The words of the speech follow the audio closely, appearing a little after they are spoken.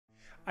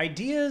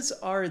Ideas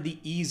are the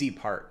easy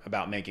part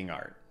about making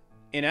art.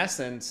 In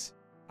essence,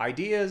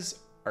 ideas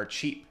are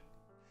cheap.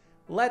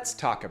 Let's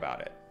talk about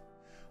it.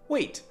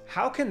 Wait,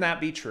 how can that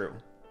be true?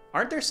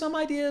 Aren't there some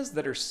ideas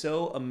that are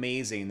so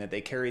amazing that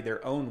they carry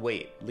their own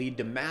weight, lead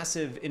to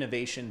massive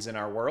innovations in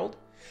our world?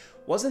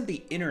 Wasn't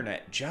the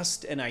internet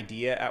just an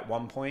idea at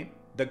one point?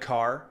 The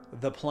car?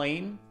 The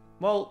plane?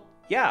 Well,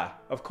 yeah,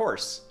 of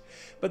course.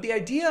 But the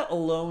idea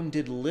alone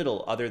did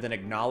little other than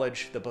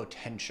acknowledge the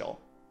potential.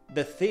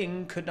 The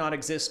thing could not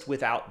exist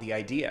without the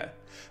idea,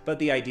 but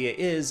the idea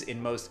is,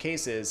 in most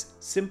cases,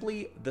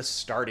 simply the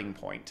starting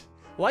point.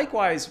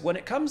 Likewise, when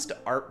it comes to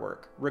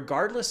artwork,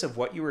 regardless of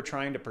what you are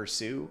trying to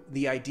pursue,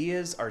 the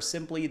ideas are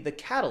simply the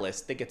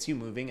catalyst that gets you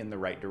moving in the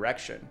right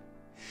direction.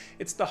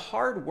 It's the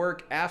hard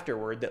work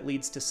afterward that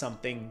leads to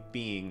something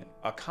being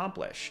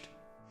accomplished.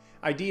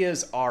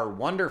 Ideas are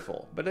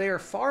wonderful, but they are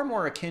far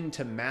more akin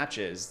to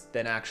matches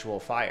than actual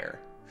fire.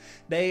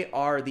 They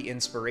are the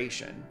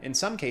inspiration, in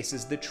some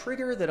cases the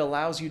trigger that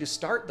allows you to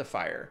start the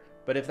fire,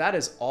 but if that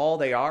is all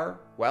they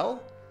are,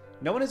 well,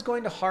 no one is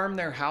going to harm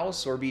their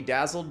house or be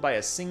dazzled by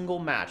a single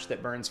match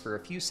that burns for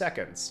a few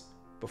seconds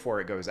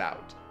before it goes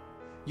out.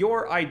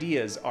 Your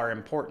ideas are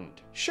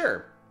important,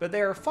 sure, but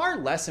they are far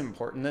less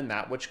important than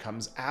that which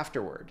comes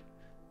afterward.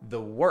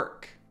 The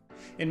work.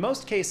 In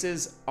most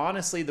cases,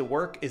 honestly, the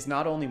work is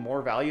not only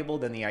more valuable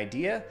than the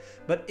idea,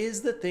 but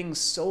is the thing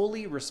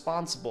solely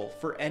responsible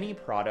for any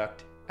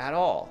product at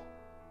all.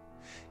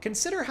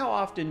 Consider how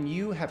often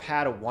you have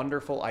had a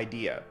wonderful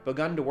idea,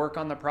 begun to work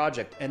on the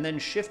project, and then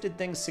shifted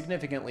things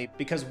significantly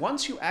because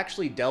once you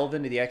actually delve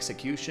into the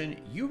execution,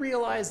 you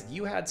realize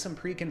you had some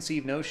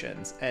preconceived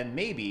notions, and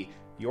maybe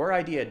your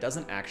idea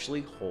doesn't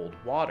actually hold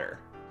water.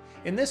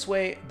 In this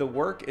way, the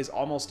work is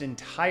almost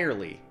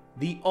entirely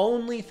the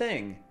only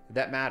thing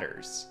that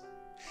matters.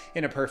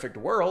 In a perfect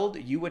world,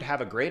 you would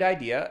have a great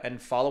idea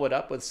and follow it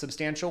up with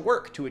substantial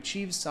work to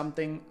achieve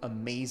something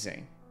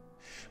amazing.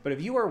 But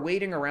if you are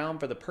waiting around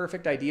for the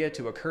perfect idea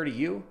to occur to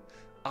you,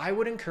 I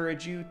would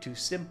encourage you to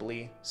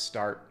simply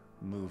start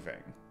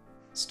moving.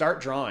 Start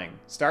drawing,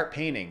 start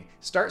painting,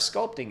 start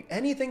sculpting,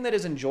 anything that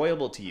is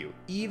enjoyable to you,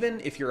 even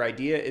if your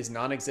idea is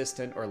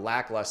non-existent or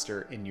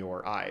lackluster in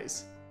your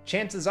eyes.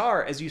 Chances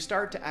are, as you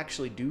start to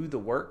actually do the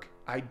work,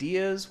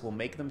 ideas will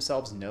make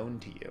themselves known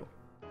to you.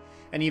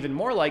 And even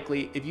more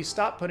likely, if you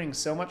stop putting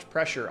so much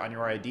pressure on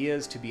your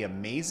ideas to be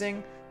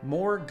amazing,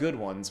 more good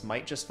ones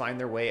might just find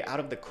their way out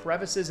of the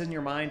crevices in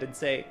your mind and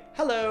say,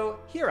 "Hello,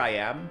 here I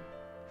am."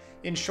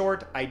 In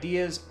short,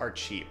 ideas are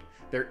cheap.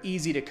 They're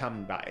easy to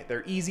come by.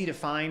 They're easy to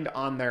find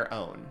on their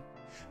own.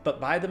 But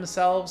by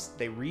themselves,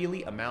 they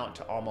really amount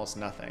to almost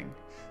nothing.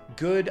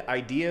 Good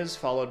ideas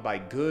followed by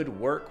good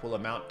work will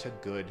amount to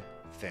good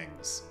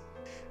things.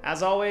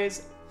 As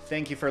always,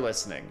 thank you for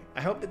listening.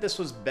 I hope that this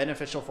was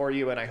beneficial for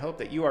you, and I hope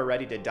that you are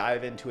ready to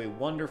dive into a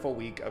wonderful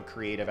week of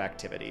creative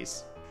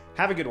activities.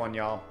 Have a good one,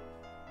 y'all.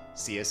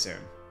 See you soon.